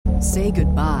Say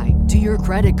goodbye to your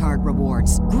credit card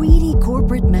rewards. Greedy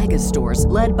corporate mega stores,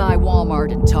 led by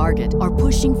Walmart and Target, are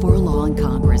pushing for a law in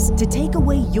Congress to take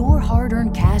away your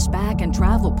hard-earned cash back and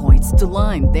travel points to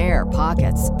line their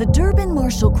pockets. The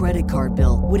Durbin-Marshall credit card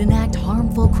bill would enact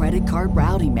harmful credit card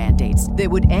routing mandates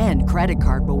that would end credit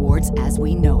card rewards as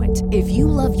we know it. If you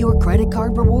love your credit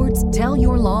card rewards, tell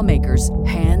your lawmakers,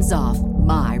 hands off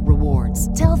my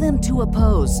rewards. Tell them to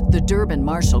oppose the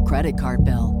Durbin-Marshall credit card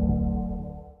bill.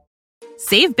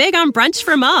 Save big on brunch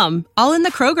for mom, all in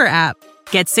the Kroger app.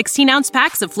 Get 16-ounce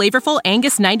packs of flavorful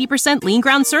Angus 90% lean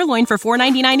ground sirloin for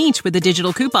 $4.99 each with a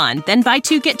digital coupon. Then buy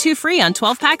 2, get 2 free on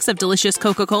 12 packs of delicious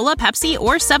Coca-Cola, Pepsi,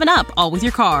 or 7-Up, all with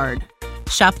your card.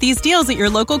 Shop these deals at your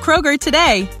local Kroger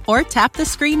today, or tap the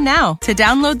screen now to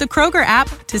download the Kroger app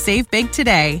to save big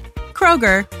today.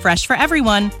 Kroger, fresh for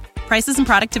everyone. Prices and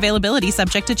product availability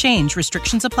subject to change.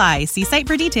 Restrictions apply. See site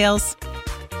for details.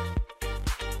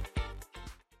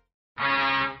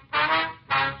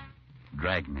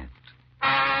 Dragnet.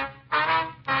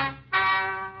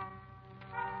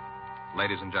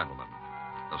 Ladies and gentlemen,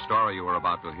 the story you are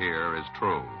about to hear is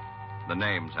true. The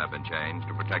names have been changed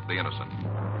to protect the innocent.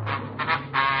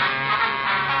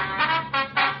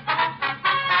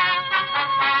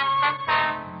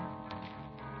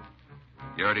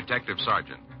 You're a detective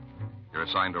sergeant. You're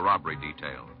assigned to robbery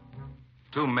detail.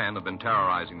 2 men have been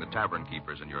terrorizing the tavern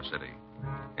keepers in your city.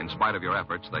 In spite of your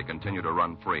efforts, they continue to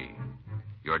run free.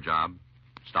 Your job?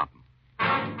 Stop them.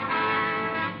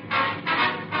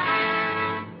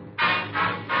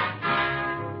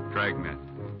 Dragnet,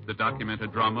 the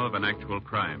documented drama of an actual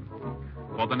crime.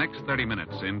 For the next 30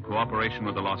 minutes, in cooperation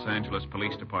with the Los Angeles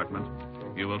Police Department,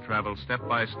 you will travel step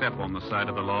by step on the side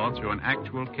of the law through an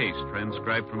actual case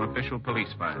transcribed from official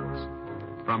police files.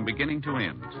 From beginning to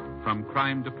end, from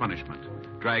crime to punishment,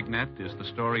 Dragnet is the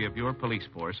story of your police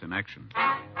force in action.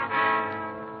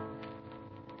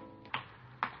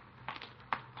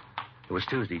 It was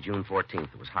Tuesday, June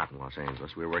 14th. It was hot in Los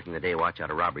Angeles. We were working the day watch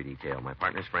out of robbery detail. My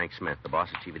partner's Frank Smith. The boss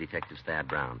is Chief of Detectives Thad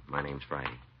Brown. My name's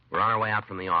Friday. We're on our way out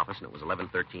from the office, and it was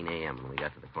 11:13 a.m. when we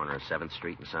got to the corner of 7th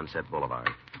Street and Sunset Boulevard.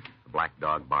 The Black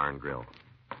Dog Bar and Grill.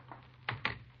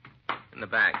 In the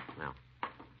back. Now.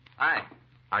 Hi.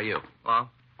 How are you? Well?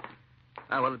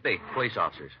 What'll it be? Police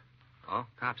officers. Oh,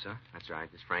 cops, huh? That's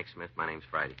right. This is Frank Smith. My name's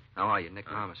Friday. How are you, Nick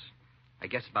Thomas? I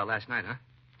guess about last night, huh?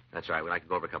 That's right. We'd like to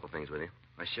go over a couple things with you.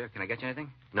 Well, sure. Can I get you anything?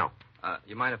 No.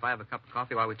 You mind if I have a cup of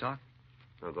coffee while we talk?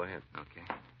 No, go ahead. Okay.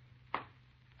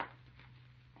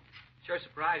 Sure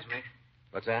surprised me.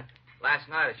 What's that? Last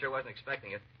night, I sure wasn't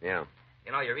expecting it. Yeah.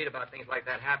 You know, you read about things like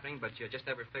that happening, but you just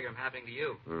never figure them happening to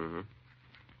you. Mm-hmm.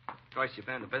 Of course, you've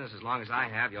been in the business as long as I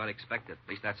have. You ought to expect it. At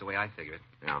least that's the way I figure it.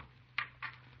 Yeah.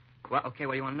 Well, okay,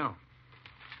 what do you want to know?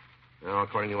 Well,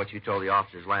 according to what you told the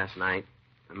officers last night,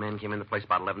 the men came in the place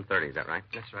about 11:30. Is that right?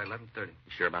 That's right, 11:30.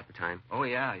 You sure about the time? Oh,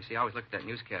 yeah. You see, I always look at that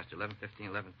newscaster, 11:15,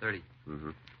 11:30. Mm-hmm.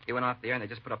 He went off the air, and they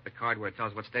just put up the card where it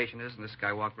tells what station it is, and this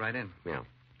guy walked right in. Yeah.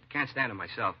 I can't stand him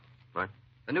myself. What?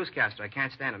 The newscaster, I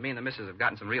can't stand him. Me and the missus have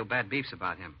gotten some real bad beefs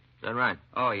about him. Is that right?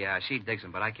 Oh, yeah, she digs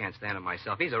him, but I can't stand him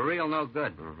myself. He's a real no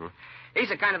good. Mm-hmm. He's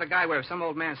the kind of a guy where if some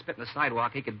old man spit in the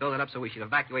sidewalk, he could build it up so we should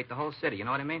evacuate the whole city. You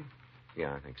know what I mean?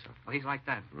 Yeah, I think so. Well, he's like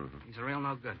that. Mm-hmm. He's a real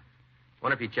no good.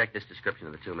 Wonder if you checked this description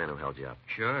of the 2 men who held you up.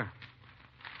 Sure.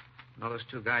 Know those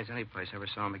 2 guys any place. Ever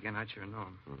saw them again, I'd sure know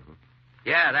them. Mm-hmm.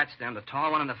 Yeah, that's them. The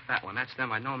tall one and the fat one. That's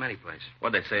them. I know them any place.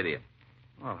 What'd they say to you?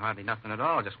 Well, hardly nothing at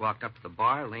all. Just walked up to the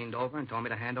bar, leaned over, and told me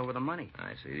to hand over the money.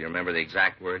 I see. Do you remember the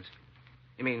exact words?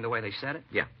 You mean the way they said it?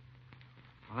 Yeah.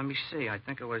 Well, let me see. I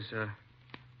think it was,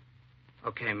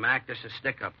 Okay, Mac, this is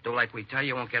stick up. Do like we tell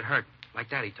you, won't get hurt. Like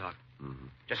that he talked. Mm-hmm.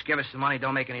 Just give us the money,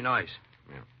 don't make any noise.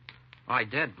 Yeah. Well, I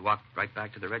did. Walked right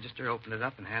back to the register, opened it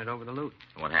up, and handed over the loot.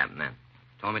 What happened then?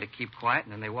 Told me to keep quiet,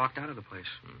 and then they walked out of the place.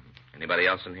 Mm-hmm. Anybody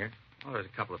else in here? Well, there's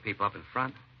a couple of people up in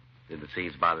front. Did the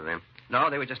thieves bother them? No,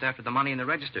 they were just after the money in the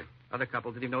register. Other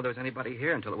couple didn't even know there was anybody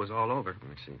here until it was all over.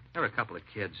 I see. There were a couple of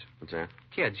kids. What's that?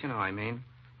 Kids, you know what I mean.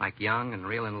 Like young and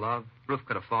real in love. Roof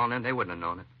could have fallen in. They wouldn't have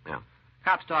known it. Yeah.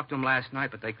 Cops talked to them last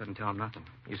night, but they couldn't tell them nothing.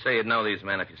 You say you'd know these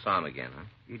men if you saw them again, huh?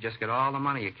 You just get all the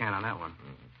money you can on that one.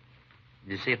 Mm-hmm.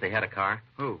 Did you see if they had a car?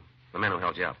 Who? The men who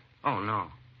held you up. Oh, no.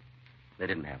 They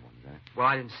didn't have one, is that? Well,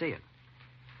 I didn't see it.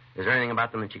 Is there anything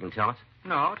about them that you can tell us?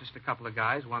 No, just a couple of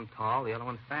guys, one tall, the other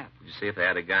one fat. Did you see if they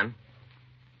had a gun?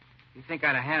 You think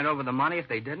I'd have handed over the money if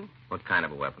they didn't? What kind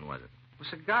of a weapon was it? It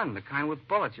was a gun, the kind with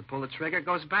bullets. You pull the trigger, it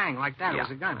goes bang, like that. Yeah, It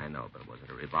was a gun. I know, but was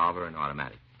it a revolver or an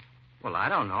automatic? Well, I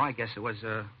don't know. I guess it was,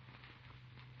 Well,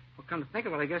 come to think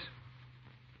of it, I guess...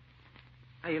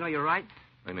 Hey, you know, you're right.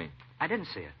 What do you mean? I didn't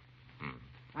see it. Hmm.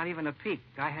 Not even a peek.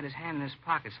 Guy had his hand in his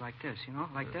pockets like this, you know,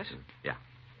 like this. Yeah.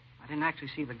 didn't actually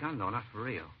see the gun, though, not for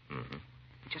real. Mm-hmm.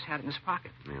 He just had it in his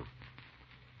pocket. Yeah.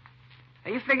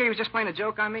 Hey, you figure he was just playing a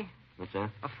joke on me? What's that?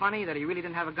 A funny that he really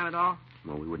didn't have a gun at all?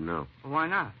 Well, we wouldn't know. Well, why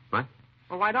not? What?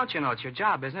 Well, why don't you know? It's your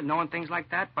job, isn't it? Knowing things like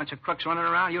that? Bunch of crooks running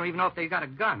around. You don't even know if they got a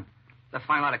gun. The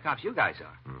fine lot of cops you guys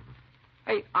are. Mm-hmm.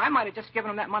 Hey, I might have just given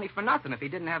him that money for nothing. If he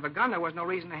didn't have a gun, there was no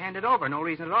reason to hand it over. No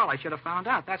reason at all. I should have found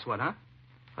out. That's what, huh?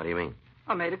 How do you mean?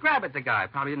 I made a grab at the guy.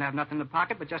 Probably didn't have nothing in the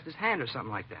pocket but just his hand or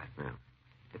something like that. Yeah.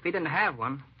 If he didn't have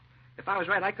one, if I was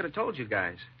right, I could have told you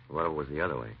guys. What if it was the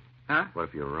other way? Huh? What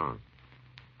if you were wrong?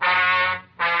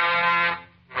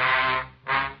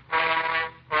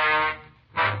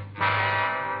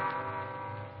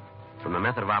 From the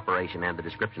method of operation and the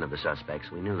description of the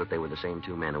suspects, we knew that they were the same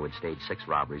two men who had staged 6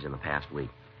 robberies in the past week.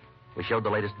 We showed the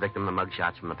latest victim the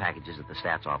mugshots from the packages that the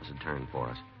stats office had turned for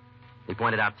us. He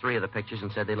pointed out 3 of the pictures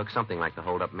and said they looked something like the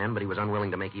hold-up men, but he was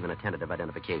unwilling to make even a tentative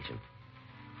identification.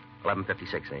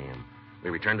 11:56 a.m. We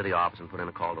returned to the office and put in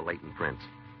a call to Leighton Prince.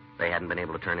 They hadn't been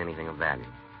able to turn anything of value.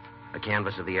 A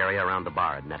canvass of the area around the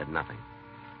bar had netted nothing.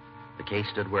 The case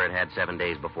stood where it had 7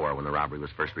 days before when the robbery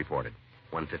was first reported,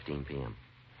 1:15 p.m.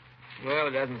 Well,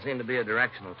 it doesn't seem to be a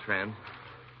directional trend.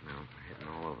 No, they're hitting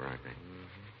all over, aren't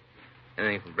they?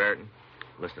 Anything from Brereton?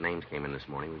 A list of names came in this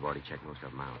morning. We've already checked most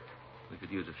of them out. We could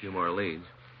use a few more leads.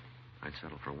 I'd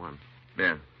settle for one.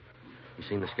 Yeah. You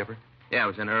seen the skipper? Yeah, I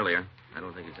was in earlier. I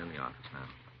don't think he's in the office now.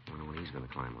 I wonder when he's going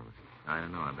to climb on it. I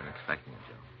don't know. I've been expecting it,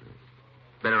 Joe.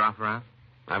 Better offer out?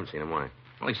 I haven't seen him. Why?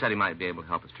 Well, he said he might be able to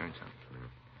help us turn something. Yeah.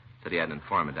 Said he had an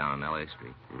informant down on L.A.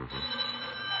 Street. Mm-hmm.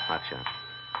 Hot shot.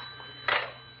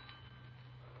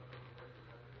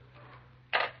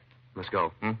 Let's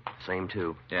go. Hmm? Same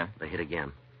 2. Yeah. They hit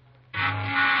again.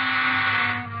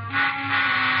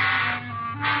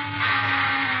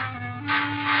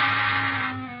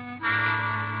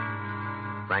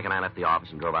 Frank and I left the office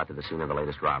and drove out to the scene of the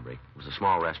latest robbery. It was a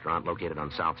small restaurant located on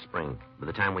South Spring. By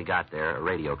the time we got there, a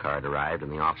radio car had arrived,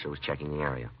 and the officer was checking the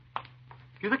area.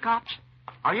 You the cops?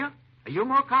 Are you? Are you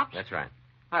more cops? That's right.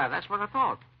 Well, that's what I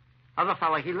thought. Other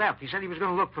fella, he left. He said he was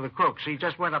going to look for the crooks. He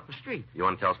just went up the street. You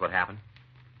want to tell us what happened?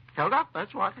 Held up,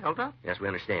 that's what. Held up. Yes, we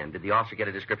understand. Did the officer get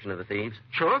a description of the thieves?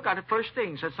 Sure, got it first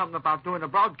thing. Said something about doing a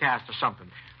broadcast or something.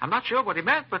 I'm not sure what he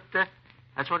meant, but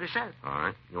that's what he said. All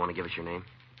right. You want to give us your name?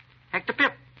 Hector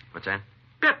Pip. What's that?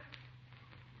 Pip.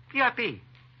 P-I-P.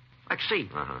 Like seed.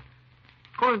 Uh-huh.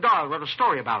 Conan Doyle wrote a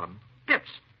story about him. Pips.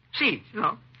 Seeds, you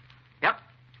know. Yep.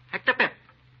 Hector Pip.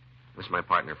 This is my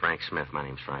partner, Frank Smith. My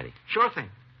name's Friday. Sure thing.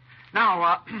 Now,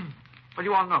 what do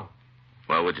you want to know?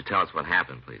 Well, would you tell us what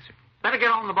happened, please, sir? Better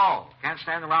get on the ball. Can't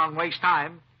stand around and waste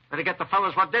time. Better get the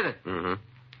fellas what did it. Mm-hmm.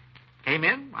 Came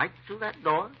in, right through that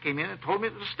door. Came in and told me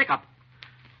it was a stick-up.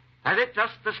 That's it,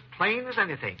 just as plain as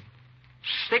anything.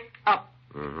 Stick up.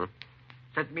 Mm-hmm.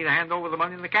 Sent me to hand over the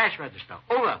money in the cash register.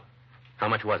 Over. How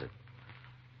much was it?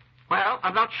 Well,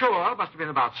 I'm not sure. Must have been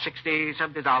about $60,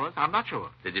 $70. I'm not sure.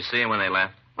 Did you see him when they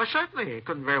left? Well, certainly. You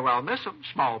couldn't very well miss them.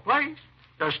 Small place.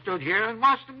 Just stood here and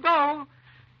watched them go.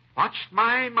 Watched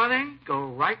my money go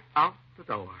right out the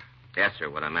door. Yes, sir.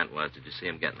 What I meant was, did you see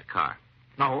him get in the car?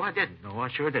 No, I didn't. No, I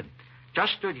sure didn't.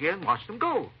 Just stood here and watched them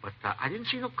go. But I didn't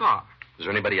see no car. Is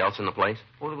there anybody else in the place?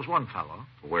 Oh, there was one fellow.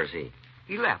 Where's he?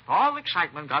 He left. All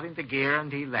excitement got into gear,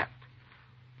 and he left.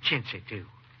 Chintzy, too.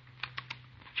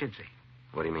 Chintzy.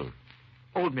 What do you mean?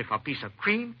 Owed me for a piece of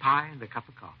cream pie and a cup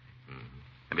of coffee. Mm-hmm.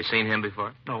 Have you seen him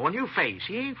before? No, a new face.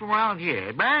 He ain't from around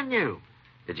here. Brand new.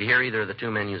 Did you hear either of the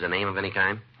 2 men use a name of any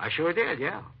kind? I sure did,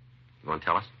 yeah. You want to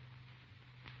tell us?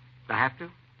 Do I have to?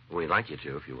 We'd like you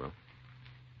to, if you will.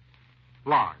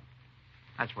 Lard.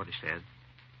 That's what he said.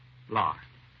 Lard.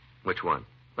 Which one?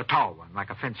 The tall one, like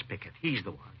a fence picket. He's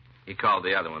the one. He called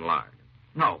the other one Lard.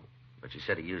 No. But you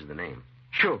said he used the name.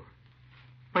 Sure.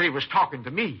 But he was talking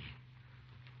to me.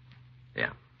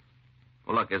 Yeah.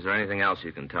 Well, look, is there anything else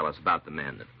you can tell us about the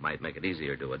men that might make it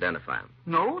easier to identify them?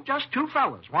 No, just 2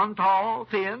 fellas. One tall,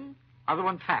 thin, other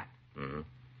one fat. Mm-hmm.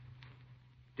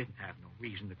 Didn't have no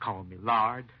reason to call me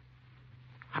Lard.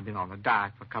 I've been on a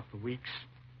diet for a couple of weeks.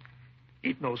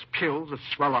 Eating those pills that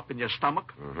swell up in your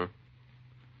stomach. Mm-hmm.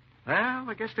 Well,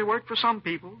 I guess they work for some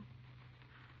people.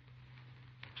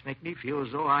 Just make me feel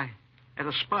as though I had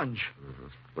a sponge. Mm-hmm.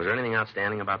 Was there anything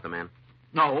outstanding about the men?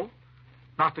 No.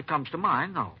 Not that comes to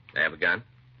mind, no. They have a gun?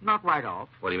 Not right off.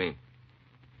 What do you mean?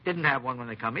 Didn't have one when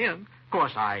they come in. Of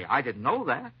course, I didn't know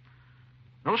that.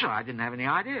 No, sir, I didn't have any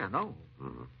idea, no.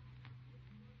 Mm-hmm.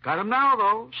 Got 'em now,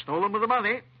 though. Stole 'em with the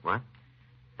money. What?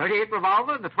 38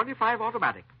 revolver and the 25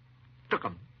 automatic. Took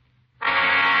 'em.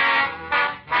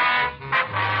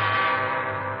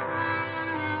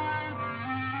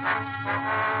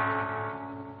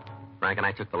 Frank and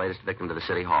I took the latest victim to the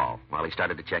city hall. While he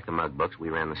started to check the mug books, we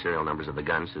ran the serial numbers of the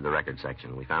guns through the record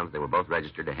section. We found that they were both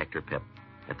registered to Hector Pip.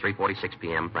 At 3:46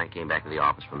 p.m., Frank came back to the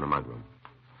office from the mug room.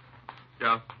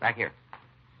 Joe? Back here.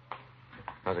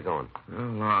 How's it going? Oh,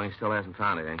 long. He still hasn't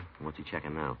found anything. What's he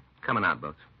checking now? Coming out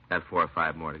books. Got 4 or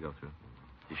 5 more to go through.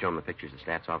 Did you show him the pictures the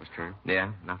stats office turned?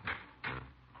 Yeah, nothing.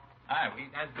 Hi, where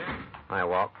you guys been? Hi,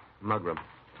 Walt. Mug room.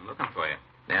 I'm looking for you.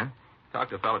 Yeah?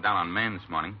 Talked to a fellow down on Main this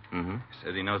morning. Mm-hmm.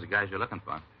 Says he knows the guys you're looking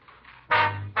for.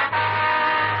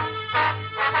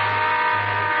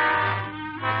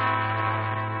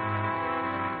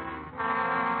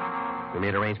 We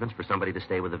made arrangements for somebody to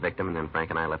stay with the victim, and then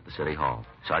Frank and I left the city hall.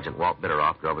 Sergeant Walt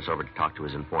Bitteroff drove us over to talk to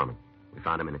his informant. We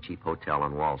found him in a cheap hotel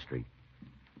on Wall Street.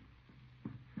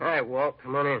 All right, Walt,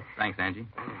 come on in. Thanks, Angie.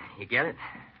 You get it?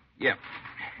 Yeah.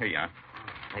 Here you are.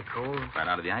 They cold? Right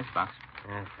out of the icebox.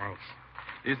 Yeah, thanks.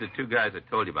 These are the 2 guys I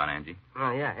told you about, Angie.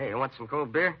 Oh, yeah. Hey, you want some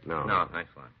cold beer? No,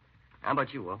 thanks a lot. How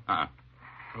about you, Walt? Uh-uh.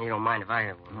 You don't mind if I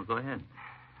have one? Well, go ahead.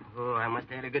 Oh, I must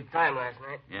have had a good time last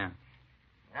night. Yeah.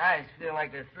 Eyes feel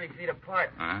like they're 3 feet apart.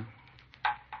 Uh-huh.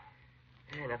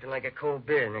 Yeah, nothing like a cold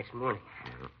beer the next morning.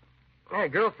 My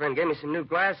girlfriend gave me some new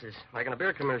glasses, like in the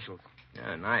beer commercials.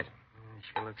 Yeah, nice.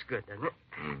 Sure looks good, doesn't it?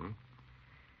 Mm-hmm.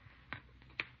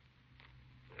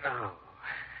 Oh,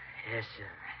 yes, sir.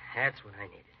 That's what I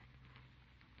needed.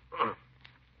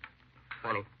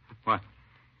 Funny. What?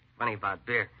 Funny about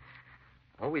beer.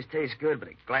 Always tastes good, but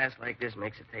a glass like this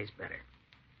makes it taste better.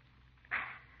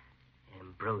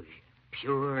 Ambrosia.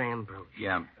 Pure ambrosia.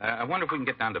 Yeah. I wonder if we can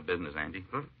get down to business, Angie.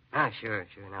 Oh, sure.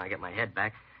 Now I get my head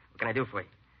back. What can I do for you?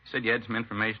 Said you had some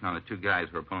information on the 2 guys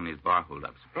who are pulling these bar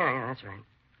holdups. Yeah, that's right.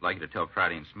 I'd like you to tell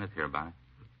Friday and Smith here about it.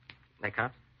 They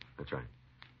cops? That's right.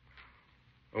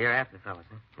 You're after the fellas,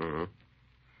 huh? Mm-hmm.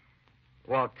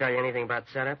 Walt tell you anything about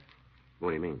setup? What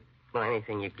do you mean? Well,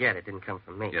 anything you get, it didn't come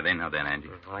from me. Yeah, they know that, Angie.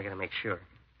 Well, I gotta make sure.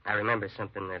 I remember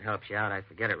something that helps you out. I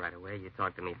forget it right away. You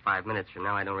talk to me 5 minutes from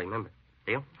now, I don't remember.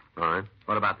 Deal? All right.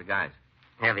 What about the guys?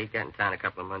 Heavy got in town a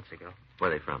couple of months ago.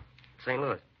 Where are they from? St.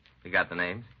 Louis. You got the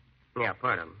names? Yeah,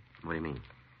 part of them. What do you mean?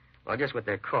 Well, just what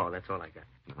they're called. That's all I got.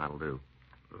 That'll do.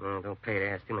 Don't pay to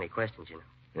ask too many questions, you know.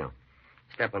 Yeah.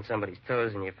 Step on somebody's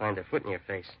toes and you find their foot in your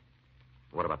face.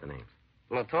 What about the names?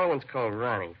 Well, tall one's called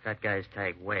Ronnie. Fat guy's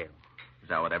tagged Whale. Is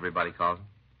that what everybody calls them?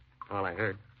 All I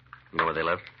heard. You know where they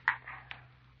live?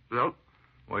 Nope.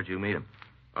 Where'd you meet them?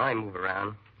 I move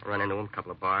around. I run into them, a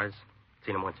couple of bars.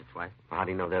 Seen them once or twice. Well, how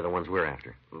do you know they're the ones we're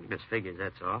after? Just figures,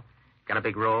 that's all. Got a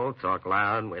big roll, talk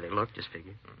loud, way they look, just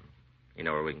figures. You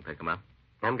know where we can pick them up?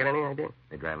 Haven't got any idea.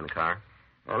 They drive in a car?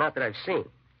 Well, not that I've seen.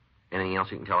 Anything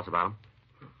else you can tell us about them?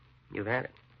 You've had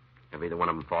it. Have either one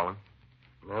of them fallen?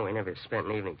 No, we never spent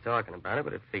an evening talking about it,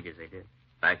 but it figures they did.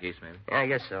 Back east, maybe? Yeah, I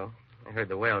guess so. I heard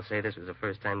the Whale say this was the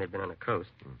first time they'd been on the coast.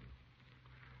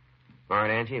 All right,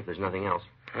 Angie, if there's nothing else.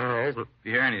 There isn't. If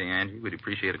you hear anything, Angie, we'd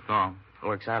appreciate a call.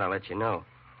 Works out, I'll let you know.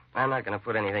 I'm not going to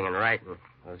put anything in writing.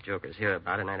 Those jokers hear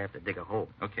about it, and I'd have to dig a hole.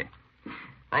 Okay.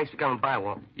 Thanks for coming by,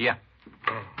 Walt. Yeah.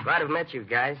 Glad to have met you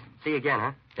guys. See you again,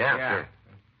 huh? Yeah, sure.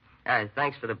 All right,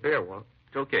 thanks for the beer, Walt.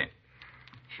 It's okay.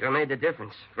 Sure made the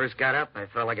difference. First got up, I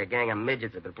felt like a gang of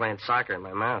midgets had been playing soccer in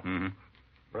my mouth. Mm-hmm.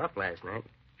 Rough last night.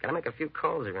 Gotta make a few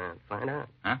calls around, find out.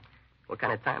 Huh? What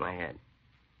kind of time I had.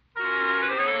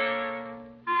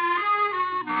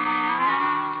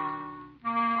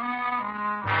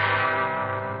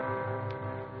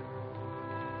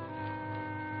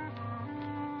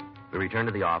 We returned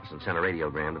to the office and sent a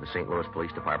radiogram to the St. Louis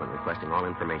Police Department requesting all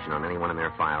information on anyone in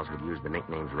their files who'd used the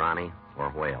nicknames Ronnie or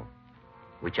Whale.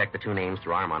 We checked the 2 names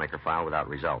through our moniker file without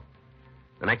result.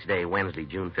 The next day, Wednesday,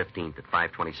 June 15th, at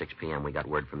 5:26 p.m., we got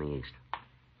word from the east.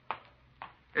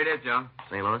 Here it is, Joe.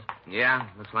 St. Louis? Yeah,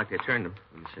 looks like they turned them.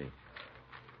 Let me see.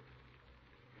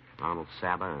 Ronald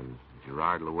Saba and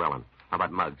Gerard Llewellyn. How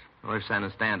about Muggs? Well, they're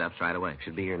sending stand-ups right away.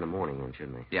 Should be here in the morning, then,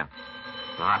 shouldn't they? Yeah.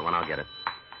 The hot one, I'll get it.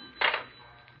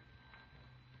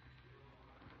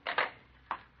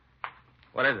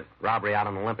 What is it? Robbery out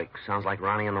on Olympic. Sounds like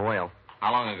Ronnie and the Whale.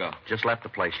 How long ago? Just left the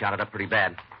place. Shot it up pretty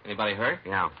bad. Anybody hurt?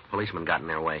 Yeah, policemen got in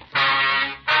their way.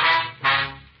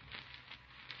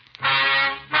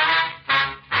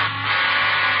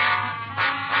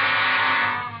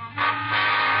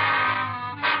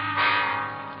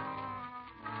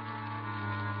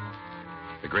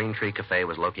 The Green Tree Cafe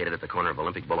was located at the corner of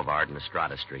Olympic Boulevard and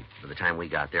Estrada Street. By the time we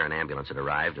got there, an ambulance had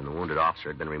arrived, and the wounded officer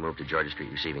had been removed to Georgia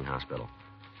Street Receiving Hospital.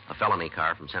 A felony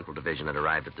car from Central Division had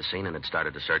arrived at the scene and had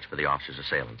started to search for the officer's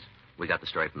assailants. We got the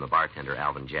story from the bartender,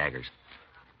 Alvin Jaggers.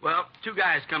 Well, 2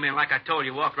 guys come in, like I told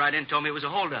you, walked right in, told me it was a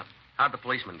holdup. How'd the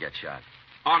policeman get shot?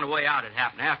 On the way out, it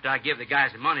happened. After I give the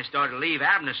guys the money, started to leave,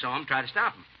 Abner saw him, tried to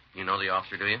stop him. You know the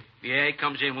officer, do you? Yeah, he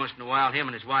comes in once in a while. Him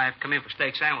and his wife come in for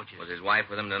steak sandwiches. Was his wife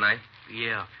with him tonight?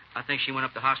 Yeah, I think she went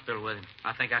up to the hospital with him.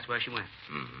 I think that's where she went.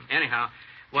 Mm-hmm. Anyhow,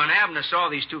 when Abner saw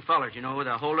these two fellers, you know,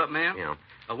 the hold-up man, Yeah.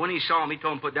 When he saw them, he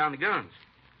told them to put down the guns.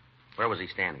 Where was he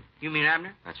standing? You mean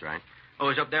Abner? That's right. Oh, he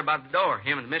was up there by the door.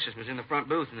 Him and the missus was in the front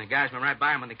booth, and the guys went right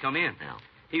by him when they come in. Yeah.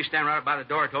 He was standing right up by the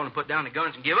door, told them to put down the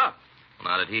guns and give up.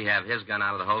 Well, now, did he have his gun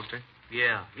out of the holster?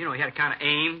 Yeah. You know, he had a kind of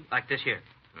aim like this here.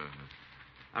 Mm-hmm.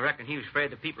 I reckon he was afraid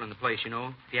of the people in the place, you know,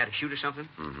 if he had to shoot or something.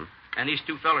 Mm-hmm. And these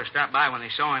two fellers stopped by when they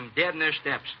saw him dead in their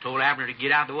steps, told Abner to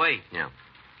get out of the way. Yeah.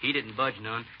 He didn't budge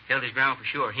none, held his ground for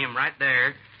sure. Him right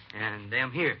there, and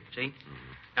them here, see? Mm-hmm.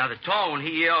 Now, the tall one,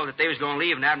 he yelled that they was going to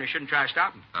leave, and Abner shouldn't try to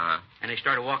stop him. Uh-huh. And they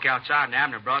started to walk outside, and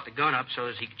Abner brought the gun up so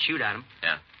as he could shoot at him.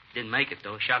 Yeah. Didn't make it,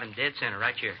 though. Shot him dead center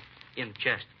right here, in the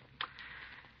chest.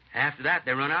 After that,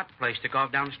 they run out the place, took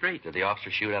off down the street. Did the officer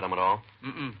shoot at him at all?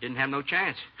 Didn't have no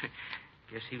chance.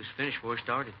 Guess he was finished before he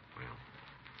started. Well,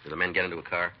 did the men get into a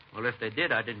car? Well, if they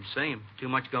did, I didn't see him. Too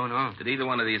much going on. Did either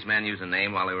one of these men use a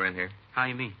name while they were in here? How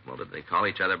you mean? Well, did they call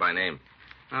each other by name?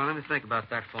 Now, let me think about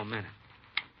that for a minute.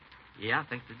 Yeah, I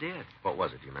think they did. What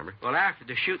was it, do you remember? Well, after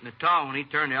the shooting the tall one, he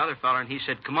turned to the other fella and he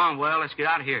said, "Come on, well, let's get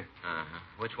out of here." Uh-huh.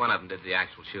 Which one of them did the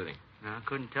actual shooting? Now, I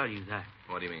couldn't tell you that.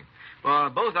 What do you mean? Well,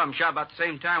 both of them shot about the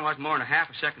same time. Wasn't more than a half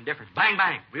a second difference. Bang,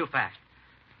 bang, real fast.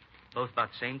 Both about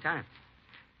the same time.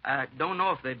 I don't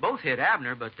know if they both hit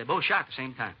Abner, but they both shot at the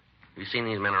same time. Have you seen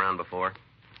these men around before?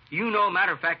 You know,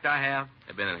 matter of fact, I have.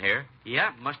 They've been in here?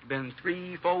 Yeah, must have been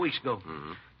 3-4 weeks ago.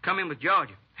 Mm-hmm. Come in with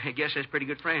Georgia. I guess they're pretty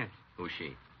good friends. Who's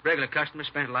she? Regular customer,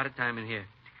 spent a lot of time in here.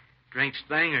 Drinks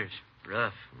thingers.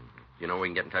 Rough. Mm-hmm. You know we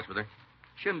can get in touch with her?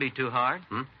 Shouldn't be too hard.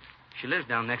 Hmm? She lives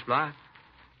down the next block.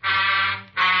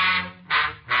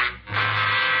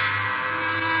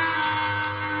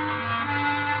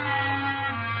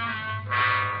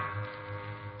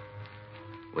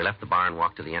 We left the bar and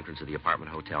walked to the entrance of the apartment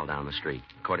hotel down the street.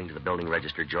 According to the building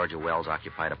register, Georgia Wells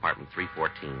occupied apartment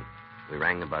 314. We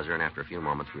rang the buzzer, and after a few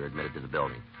moments, we were admitted to the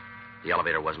building. The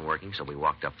elevator wasn't working, so we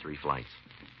walked up 3 flights.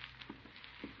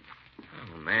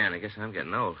 Oh, man, I guess I'm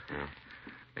getting old. Yeah.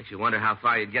 Makes you wonder how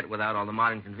far you'd get without all the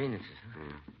modern conveniences. Huh?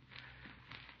 Yeah.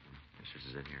 This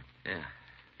is it here. Yeah.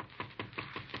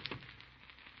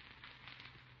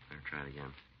 Better try it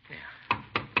again. Yeah.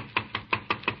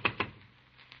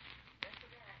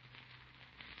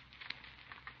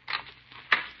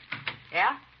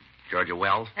 Yeah? Georgia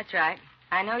Wells? That's right.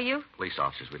 I know you. Police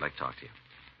officers, we'd like to talk to you.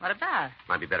 What about?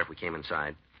 Might be better if we came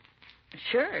inside.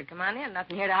 Sure, come on in.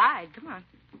 Nothing here to hide. Come on.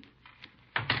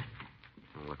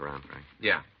 We'll look around, Frank.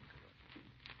 Yeah.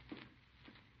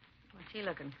 What's he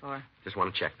looking for? Just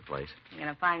want to check the place. You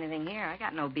gonna find anything here? I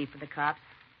got no beef with the cops.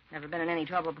 Never been in any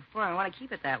trouble before. I want to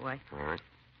keep it that way. All right.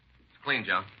 It's clean,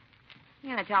 Joe. You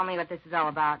gonna tell me what this is all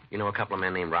about? You know a couple of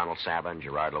men named Ronald Saba and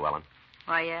Gerard Llewellyn?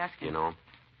 Why you asking? You know 'em?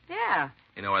 Yeah.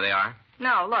 You know where they are?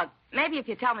 No, look. Maybe if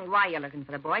you tell me why you're looking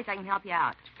for the boys, I can help you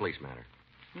out. It's a police matter.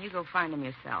 You go find them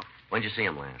yourself. When'd you see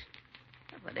them last?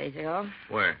 A couple of days ago.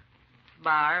 Where?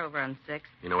 Bar over on 6th.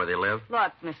 You know where they live?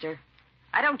 Look, mister.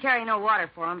 I don't carry no water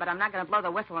for them, but I'm not going to blow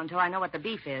the whistle until I know what the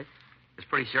beef is. It's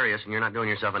pretty serious, and you're not doing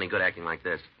yourself any good acting like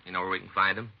this. You know where we can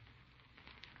find them?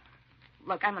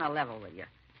 Look, I'm going to level with you.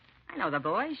 I know the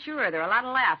boys. Sure, they're a lot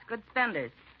of laughs, good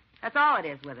spenders. That's all it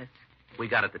is with us. We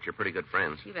got it that you're pretty good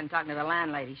friends. You've been talking to the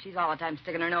landlady. She's all the time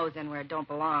sticking her nose in where it don't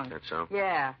belong. That's so?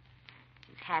 Yeah.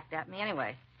 She's hacked at me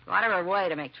anyway. Go out of her way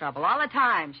to make trouble. All the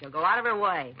time, she'll go out of her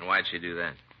way. And why'd she do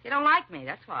that? She don't like me,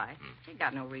 that's why. She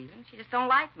got no reason. She just don't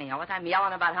like me. All the time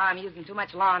yelling about how I'm using too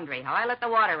much laundry, how I let the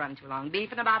water run too long,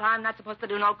 beefing about how I'm not supposed to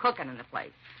do no cooking in the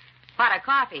place. Pot of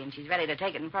coffee, and she's ready to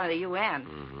take it in front of the UN.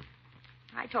 Mm-hmm.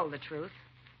 I told the truth.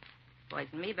 Boys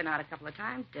and me been out a couple of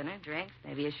times, dinner, drinks,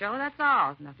 maybe a show, that's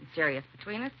all. Nothing serious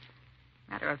between us.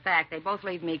 Matter of fact, they both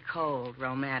leave me cold,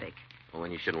 romantic. Well,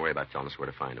 then you shouldn't worry about telling us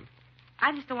where to find them.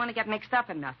 I just don't want to get mixed up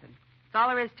in nothing. That's all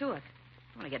there is to it.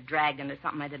 I don't want to get dragged into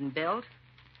something I didn't build.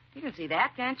 You can see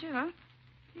that, can't you, huh?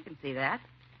 You can see that.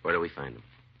 Where do we find them?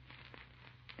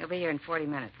 They'll be here in 40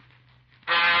 minutes.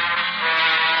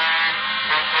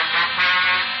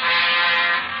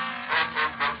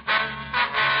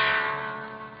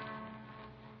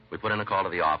 We put in a call to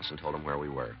the office and told them where we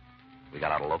were. We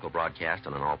got out a local broadcast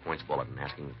and an all-points bulletin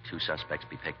asking that 2 suspects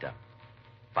be picked up.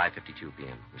 5:52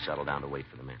 p.m. We settled down to wait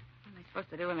for the men. What am I supposed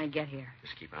to do when they get here?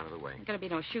 Just keep out of the way. There's going to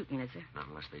be no shooting, is there? Not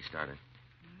unless they started.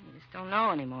 You just don't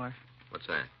know anymore. What's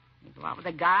that? You go out with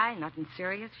a guy, nothing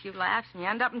serious, few laughs, and you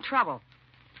end up in trouble.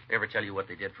 They ever tell you what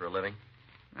they did for a living?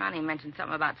 Ronnie mentioned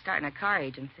something about starting a car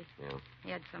agency. Yeah.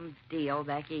 He had some deal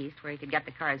back east where he could get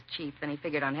the cars cheap, then he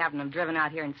figured on having them driven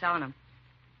out here and selling them.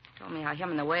 Told me how him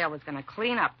and the whale was going to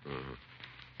clean up. Mm-hmm.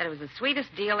 Said it was the sweetest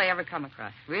deal they ever come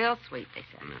across. Real sweet, they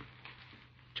said. Mm.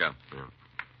 Joe.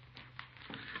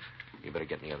 Yeah. You better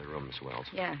get in the other room, Miss Wells.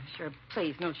 Yeah, sure.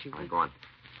 Please, no shooting. All right, go on.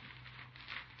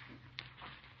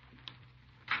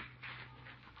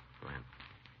 Go ahead.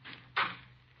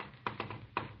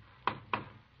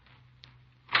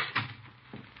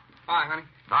 Hi, honey.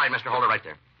 All right, mister, hold it right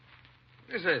there.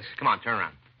 What is this? Come on, turn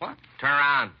around. What? Turn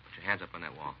around. Put your hands up on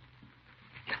that wall.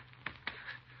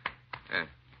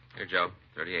 Here, Joe.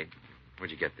 38.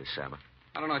 Where'd you get this, Saba?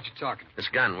 I don't know what you're talking about. This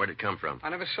gun, where'd it come from? I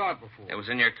never saw it before. It was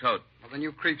in your coat. Well, then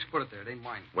you creeps put it there. It ain't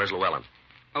mine. Where's Llewellyn?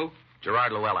 Who?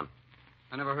 Gerard Llewellyn.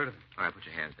 I never heard of him. All right, put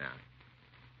your hands down.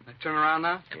 I turn around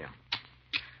now? Yeah.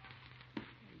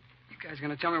 You guys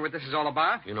going to tell me what this is all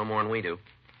about? You know more than we do.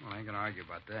 Well, I ain't going to argue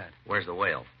about that. Where's the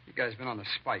whale? You guys been on the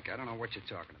spike. I don't know what you're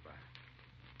talking about.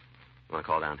 You want to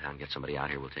call downtown, get somebody out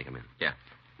here, we'll take him in. Yeah.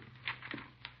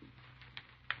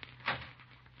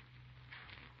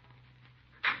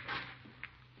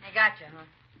 They got you, huh?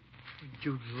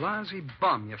 You lousy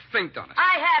bum. You finked on it.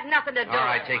 I had nothing to do All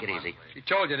right, with take it easy. She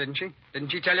told you, didn't she? Didn't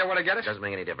she tell you where to get it? Doesn't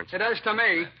make any difference. It does to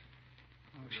me.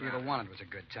 All she ever wanted was a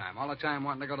good time. All the time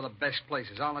wanting to go to the best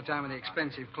places. All the time with the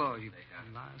expensive clothes. You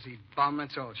lousy bum,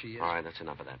 that's all she is. All right, that's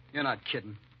enough of that. You're not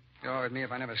kidding. You're with me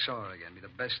if I never saw her again. Be the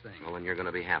best thing. Well, then you're going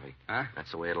to be happy. Huh?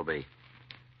 That's the way it'll be.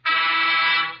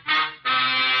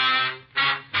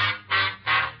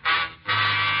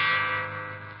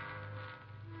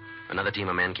 Another team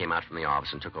of men came out from the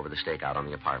office and took over the stakeout on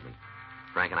the apartment.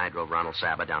 Frank and I drove Ronald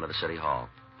Saba down to the city hall.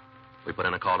 We put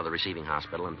in a call to the receiving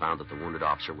hospital and found that the wounded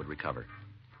officer would recover.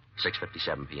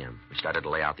 6:57 p.m. We started to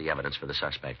lay out the evidence for the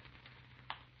suspect.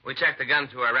 We checked the gun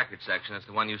through our records section. It's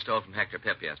the one you stole from Hector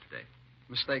Pip yesterday.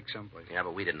 Mistake someplace. Yeah,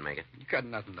 but we didn't make it. You got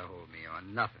nothing to hold me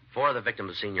on. Nothing. 4 of the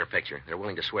victims have seen your picture. They're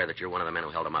willing to swear that you're one of the men who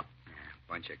held him up.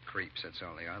 Bunch of creeps, that's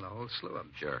all they are. The whole slew of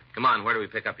them. Sure. Come on, where do we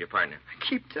pick up your partner? I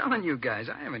keep telling you guys,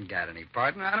 I haven't got any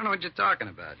partner. I don't know what you're talking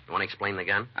about. You want to explain the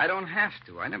gun? I don't have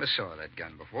to. I never saw that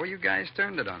gun before. You guys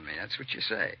turned it on me. That's what you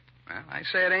say. Well, I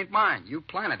say it ain't mine. You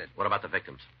planted it. What about the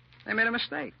victims? They made a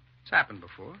mistake. It's happened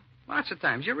before. Lots of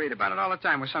times. You read about it all the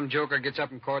time where some joker gets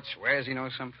up in court, swears he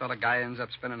knows some fella guy ends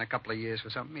up spending a couple of years for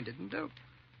something he didn't do.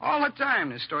 All the time.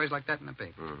 There's stories like that in the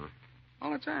paper. Mm-hmm.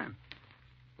 All the time.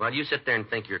 Well, you sit there and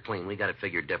think you're clean. We got it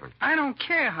figured different. I don't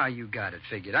care how you got it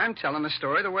figured. I'm telling the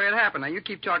story the way it happened. Now, you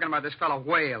keep talking about this fellow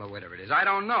Whale or whatever it is. I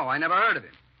don't know. I never heard of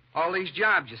him. All these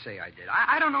jobs you say I did.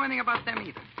 I don't know anything about them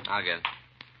either. I'll get it.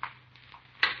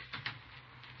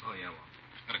 Oh, yeah, well,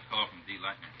 got a call from D.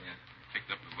 Lightner. Yeah. Picked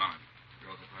up Llewellyn.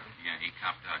 Yeah, he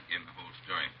copped out, gave him the whole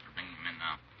story. We're bringing him in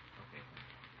now. Okay.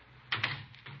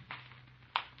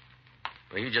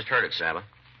 Well, you just heard it, Saba.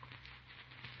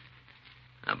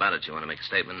 How about it? You want to make a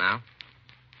statement now?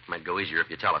 Might go easier if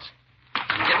you tell us. Get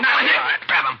out of here! All right,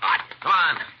 grab him. Come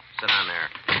on. Sit down there.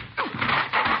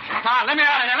 Come on, let me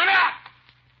out of here. Let me out!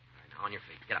 All right, now on your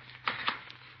feet. Get up.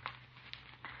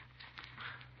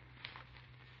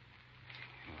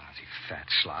 Lousy fat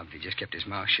slob. If he just kept his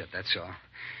mouth shut, that's all.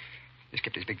 Just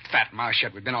kept his big fat mouth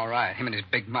shut. We'd been all right. Him and his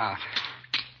big mouth.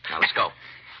 Now, let's go.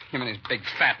 Him and his big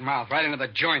fat mouth. Right into the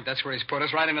joint. That's where he's put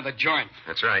us. Right into the joint.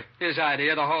 That's right. His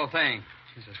idea, the whole thing.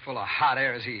 He's as full of hot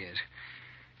air as he is.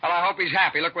 Well, I hope he's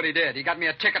happy. Look what he did. He got me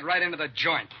a ticket right into the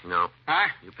joint. No. Huh?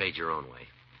 You paid your own way.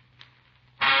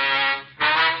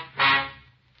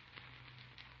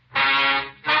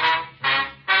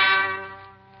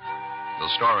 The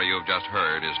story you've just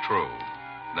heard is true.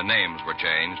 The names were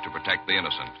changed to protect the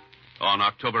innocent. On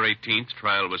October 18th,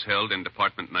 trial was held in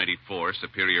Department 94,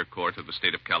 Superior Court of the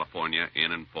State of California,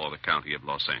 in and for the County of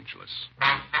Los Angeles.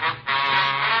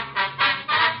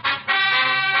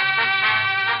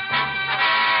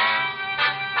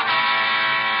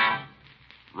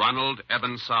 Ronald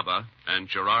Eben Saba and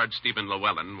Gerard Stephen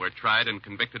Llewellyn were tried and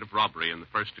convicted of robbery in the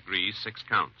first degree, 6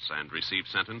 counts, and received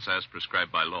sentence as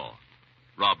prescribed by law.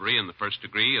 Robbery in the first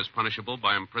degree is punishable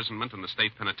by imprisonment in the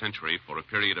state penitentiary for a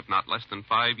period of not less than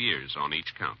 5 years on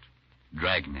each count.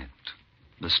 Dragnet.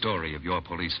 The story of your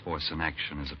police force in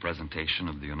action is a presentation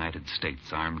of the United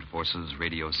States Armed Forces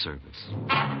Radio Service.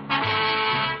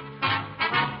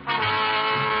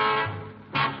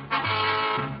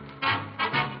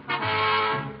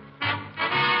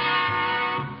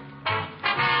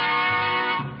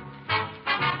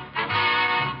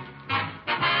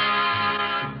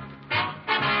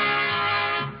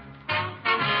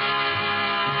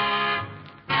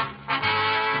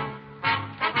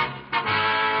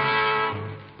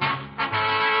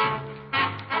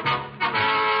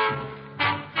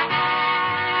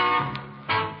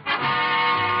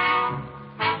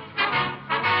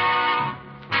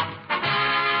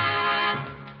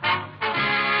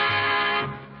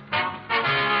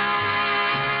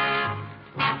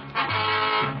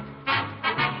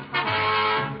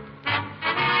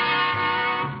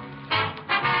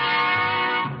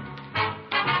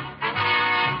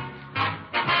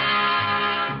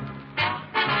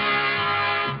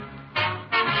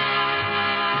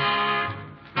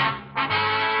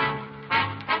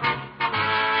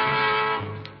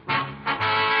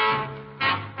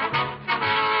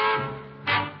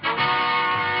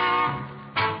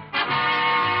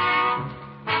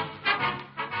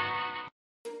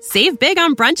 Save big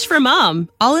on brunch for mom,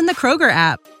 all in the Kroger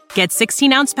app. Get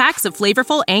 16-ounce packs of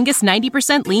flavorful Angus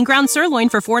 90% lean ground sirloin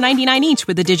for $4.99 each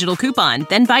with a digital coupon.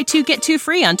 Then buy 2, get 2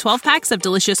 free on 12 packs of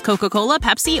delicious Coca-Cola,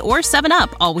 Pepsi, or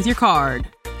 7-Up, all with your card.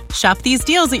 Shop these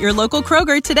deals at your local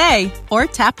Kroger today, or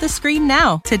tap the screen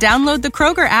now to download the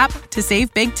Kroger app to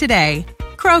save big today.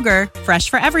 Kroger, fresh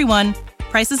for everyone.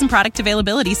 Prices and product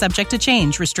availability subject to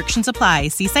change. Restrictions apply.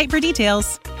 See site for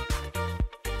details.